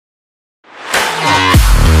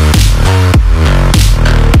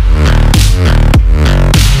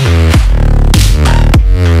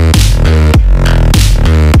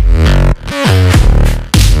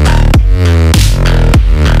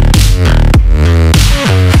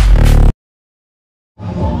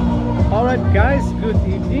Guys, good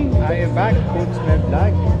evening. I am back, kotzmel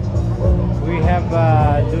vlog. We have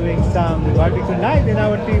doing some barbecue night in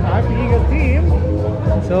our team, Happy Eagle team.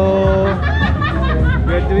 So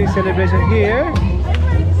we're doing celebration here.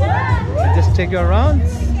 Just check you around.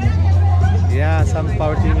 Yeah, some of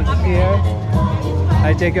our team is here.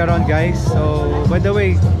 I check you around, guys. So by the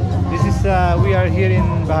way, this is we are here in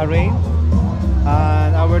Bahrain,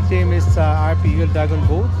 and our team is RP Eagle Dragon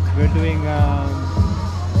Boat. We're doing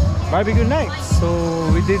barbecue night. So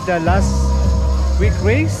we did the last week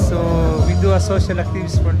race, so we do a social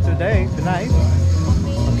activities for tonight.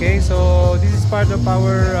 Okay, so this is part of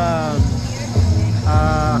our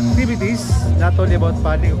activities, not only about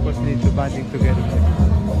paddling, of course we need to paddling together.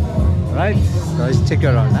 Right, so let's check you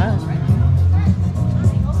around, huh?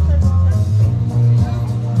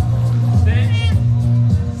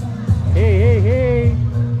 Hey,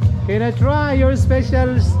 can I try your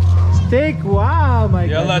special steak? Wow, my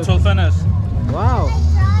God. Yalla, till finish. Wow.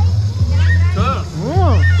 Sure.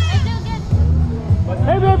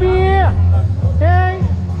 Hey, baby. Hey.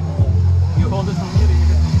 You hold it from here.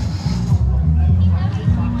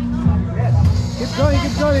 Yes. Keep going.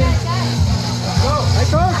 Go. I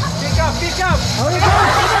told. Pick up. How are you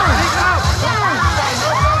going? Pick up.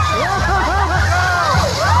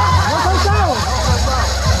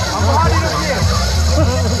 I'm holding it here.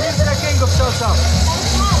 He's the king of Sosa.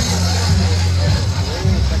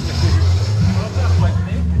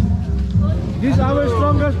 These are our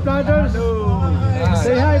strongest brothers.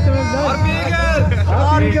 Say hi to them.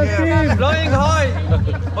 RP Eagle team. Flying high.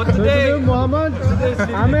 But today, Muhammad,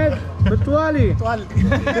 Ahmed, Batwali.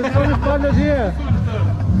 The strongest brothers here.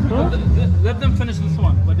 Huh? Let them finish this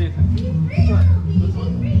one. What do you think?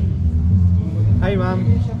 Hi, ma'am.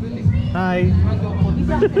 Hi.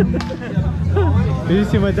 Did you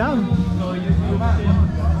see madam?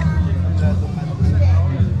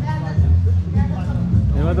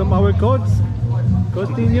 And madam, our coach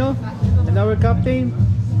Tino, and our captain,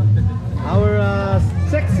 our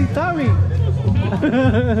sexy Tari.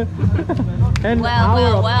 And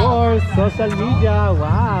of course, social media.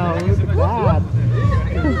 Wow, look at that.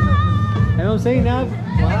 And I'm saying that.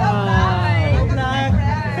 Wow.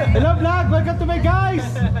 Hello, Black. Welcome to my guys.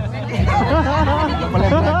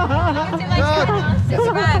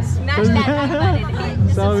 Subscribe, smash that like button.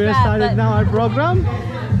 So we are starting now our program.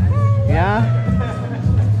 Yeah.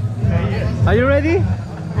 Are you ready?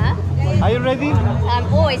 Huh? Are you ready?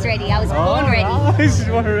 I'm always ready. I was born ready. Always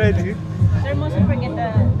born ready. Sir, must forget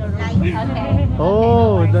the roof. Okay.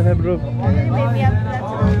 Oh, don't have roof. Maybe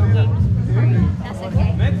that's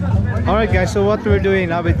okay. Alright guys, so what we're doing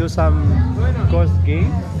now, we do some course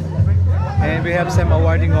games. And we have some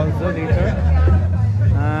awarding also later.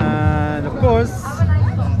 And of course,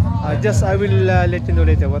 I will let you know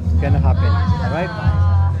later what's gonna happen. Alright?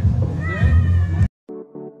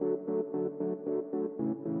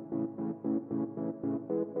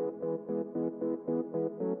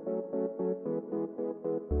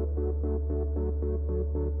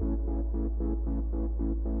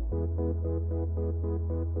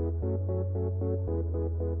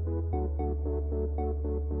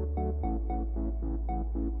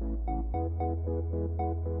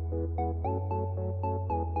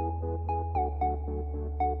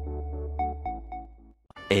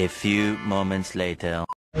 A few moments later.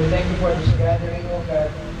 We thank you for this gathering, O God.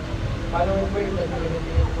 Father, we pray that you will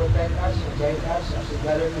continue to protect us and guide us as we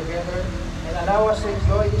gather together and allow us to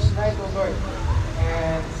enjoy this night, O Lord,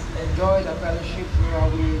 and enjoy the fellowship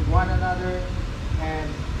with one another. And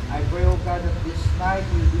I pray, O God, that this night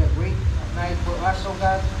will be a great night for us, O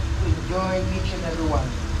God, to enjoy each and every one.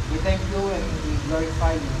 We thank you and we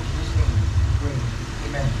glorify you. In Jesus' name we pray.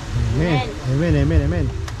 Amen. Amen.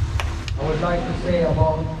 I would like to say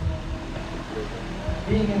about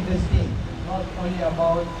being in this team, not only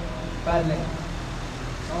about paddling,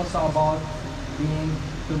 it's also about being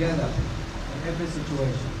together in every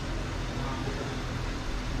situation.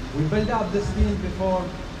 We built up this team before.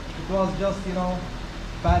 It was just,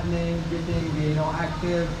 paddling, getting,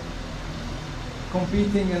 active,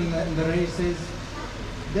 competing in the races.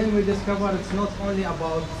 Then we discovered it's not only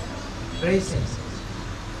about racing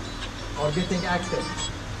or getting active.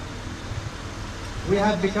 We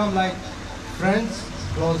have become like friends,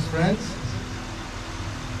 close friends.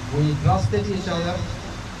 We trusted each other.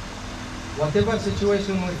 Whatever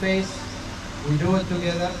situation we face, we do it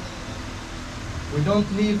together. We don't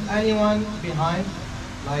leave anyone behind.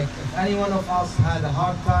 Like if any one of us had a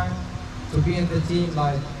hard time to be in the team,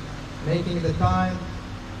 like making the time,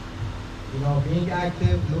 being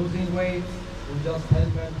active, losing weight, we just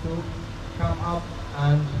help them to come up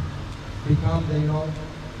and become the,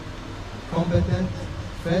 competent,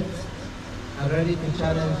 fit, and ready to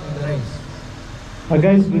challenge in the race.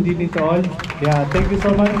 Guys, good evening to all. Yeah, thank you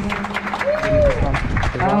so much.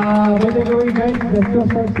 By the way, guys, let's just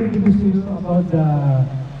start to introduce you about the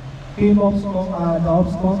team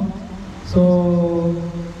OPSCOM. So,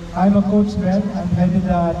 I'm a kotzmel. I'm headed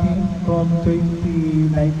the team from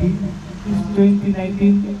 2019. This is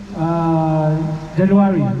 2019,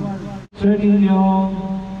 January. Sir Nino,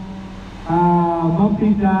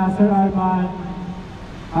 Mampita, Sir Arman.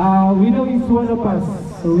 We know each one of us,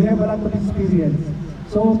 so we have a lot of experience.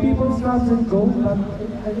 So people comes and go, but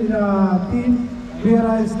in a team, we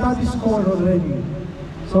are a status score already.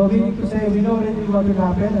 So meaning to say, we know already what will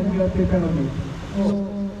happen and we are prepared on it. So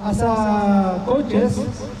as a coaches,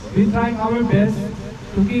 we try our best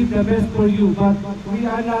to give the best for you, but we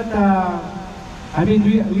are not,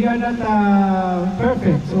 we are not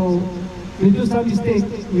perfect. So we do some mistakes,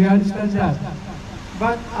 we understand that.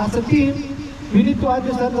 But as a team, we need to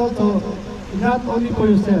understand also, not only for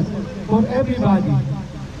yourself, for everybody.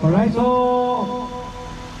 Alright, so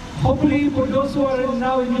hopefully for those who are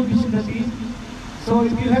now in new vicinity, so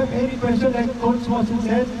if you have any question like Coach Watson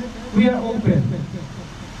said, we are open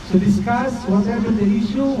to discuss whatever the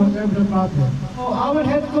issue, whatever the problem. So our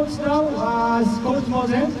head coach now is Coach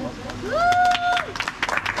Moses.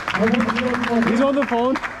 He's on the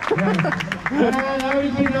phone. Yes. And I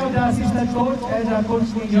will be now the assistant coach and Coach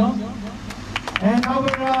Nino. And our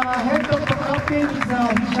head of the captain is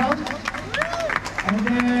Hisham. And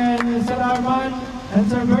then Sir Arman and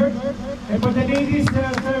Sir Bert. And for the ladies,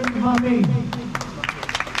 Sir Mami.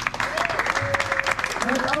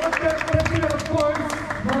 And our president, of course,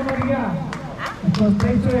 Mama Maria. Of course,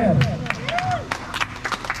 thanks to her.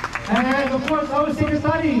 And of course, our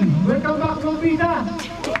secretary. Welcome back, Lupita.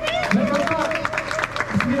 Welcome back.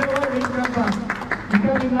 It's been a while, welcome back. You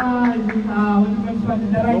come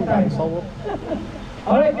in the right time.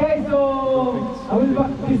 Alright guys, so I will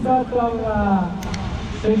back this out from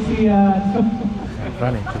Tracy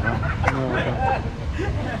running.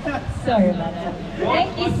 Sorry about that.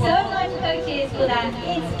 Thank you so much, coaches, for that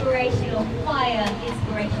inspirational fire,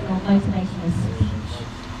 inspirational, motivational speech.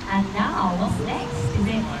 And now, what's next? Is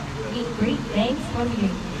it meet and greet games from you?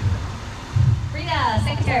 Frida,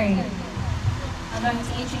 Secretary. I'm going to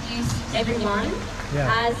introduce everyone.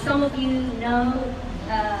 Yeah. As some of you know,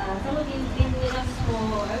 some of you have been with us for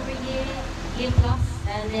over a year plus,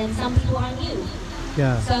 and then some people are new.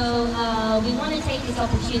 Yeah. So we want to take this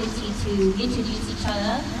opportunity to introduce each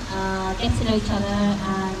other, get to know each other,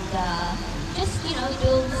 and just,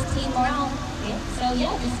 build team morale. Yeah? So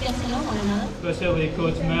yeah, just get to know one another. Especially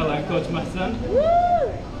Coach Mel and Coach Mahsan.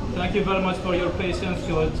 Thank you very much for your patience,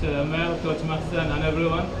 Coach Mel, Coach Mahsan, and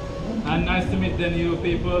everyone. And nice to meet the new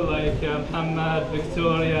people like Muhammad,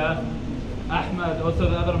 Victoria, Ahmed, also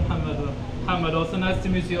the other Muhammad. Also nice to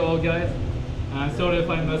meet you all, guys. And sorry if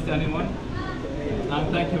I missed anyone. And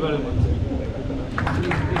thank you very much.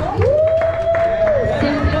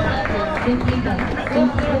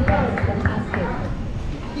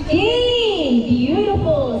 Jean,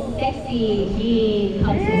 beautiful, sexy Jean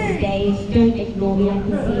comes to the stage. Don't ignore me, I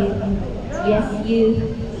can see you. Yes, you.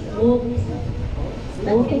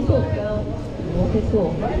 Walk and talk, girl. Walk and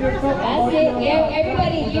talk. That's it.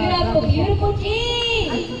 Everybody, give it up for beautiful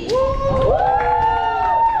Jean. Oh,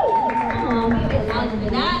 give it louder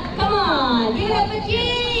than that. Come on, give it up for Jean.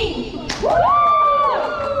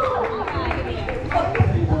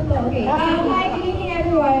 Okay. Hi, good evening,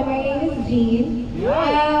 everyone. My name is Jean.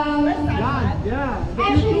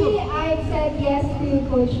 Actually, I said yes to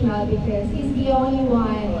Coach Mel because he's the only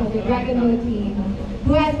one from the Dragon Boat team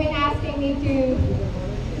who has been asking me to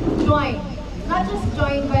join. Not just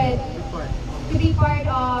join, but to be part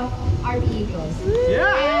of RP Eagles.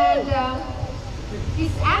 Yeah. And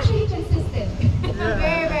he's actually consistent.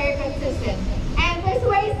 Very, very consistent. And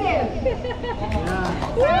persuasive.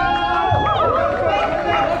 So, I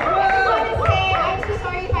just want to say, I'm so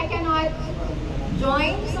sorry if I cannot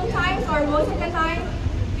join sometimes or most of the time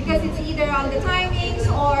because it's either on the timings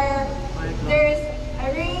or there's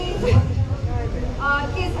a race.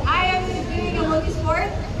 Because I am doing a multi-sport.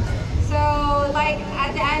 So, like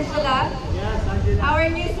at the Angela, our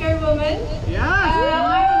new chairwoman,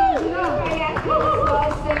 I'm doing triathlon as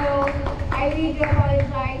well. So, I really do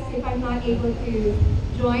apologize if I'm not able to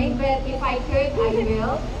join, but if I could, I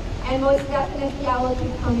will. And most definitely, I will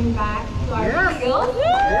keep coming back to our field.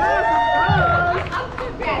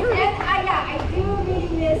 Yes, and I do really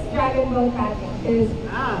miss Dragon Boat paddling because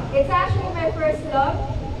it's actually my first love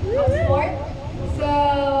of sport. So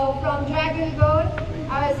from Dragon Boat,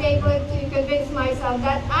 I was able to convince myself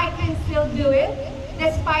that I can still do it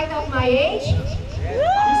despite of my age.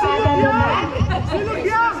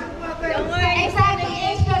 Exactly,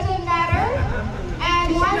 age doesn't matter.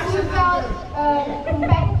 And once you felt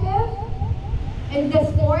competitive in the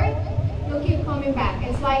sport, you'll keep coming back.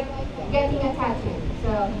 It's like getting a tattoo.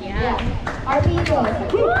 So yeah, our people.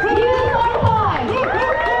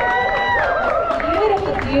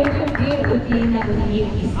 Beautiful team that was here,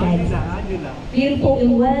 he said. Beautiful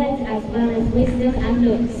in words as well as wisdom and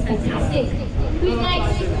looks. Fantastic. Who's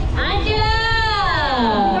next? Angela!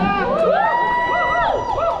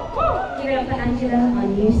 Give it up for Angela. Are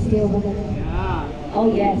you still with us? Yeah. Oh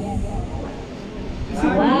yes.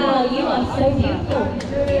 Wow, you are so beautiful.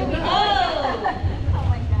 Oh!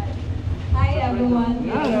 Hi everyone.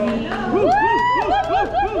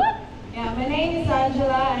 Yeah, my name is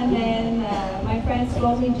Angela, and then my friends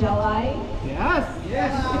call me Jalai. Yes.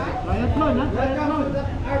 Triathlon, Triathlon.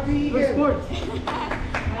 Sports.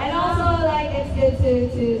 And also, like, it's good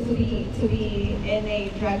to be in a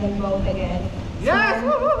dragon boat again. Yes. So,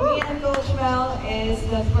 me and kotzmel is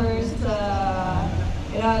the first.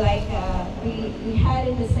 We had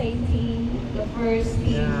in the same team, the first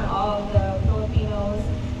team of the Filipinos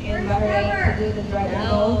in Bahrain to do the dragon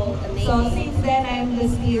boat. So since then I'm the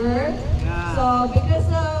steerer. So because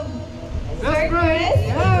of Tiredness,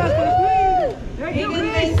 he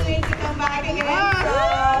convinced me to come back again. So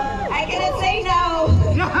I cannot say no.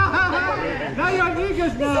 Now you're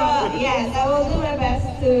amigos now. So yes, I will do my best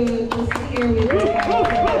to steer with you guys.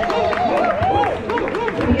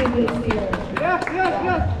 Be a good steerer. Yes.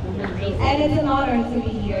 And it's an honor to be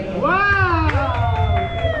here again. Wow!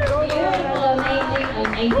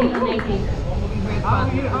 Amazing.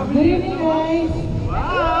 Good evening, guys.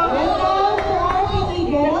 Wow! Welcome to RPE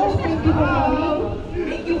girls. Thank you for coming.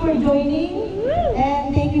 Thank you for joining.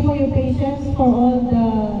 And thank you for your patience for all the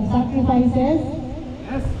sacrifices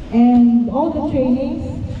and all the trainings.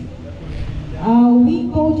 We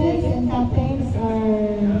coaches and captains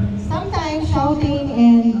are sometimes shouting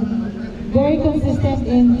and very consistent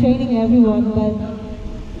in training everyone, but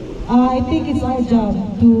I think it's our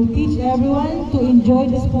job to teach everyone to enjoy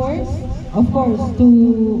the sports, of course,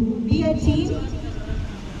 to be a team,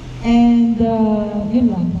 and yun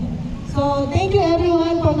lang. So thank you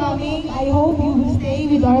everyone for coming. I hope you will stay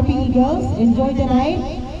with RP Eagles. Enjoy the night.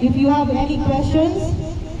 If you have any questions,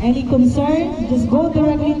 any concerns, just go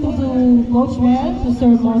directly to Coach Mel, to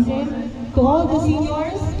Sir Mohsin, to all the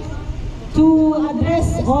seniors, to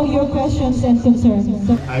address all your questions and concerns.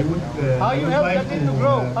 So I would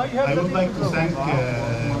like to thank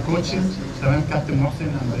coaches, Captain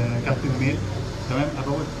Mohsin and Captain Mel,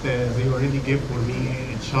 about they already gave for me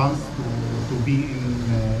a chance to be in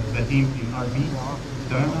the team in RB.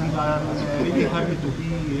 And I'm really happy to be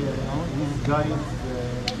these guys,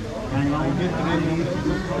 and I get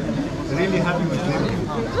really happy with them.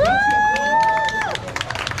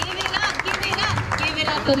 Give it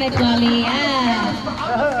up for Metwali. Yeah.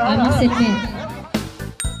 I must admit.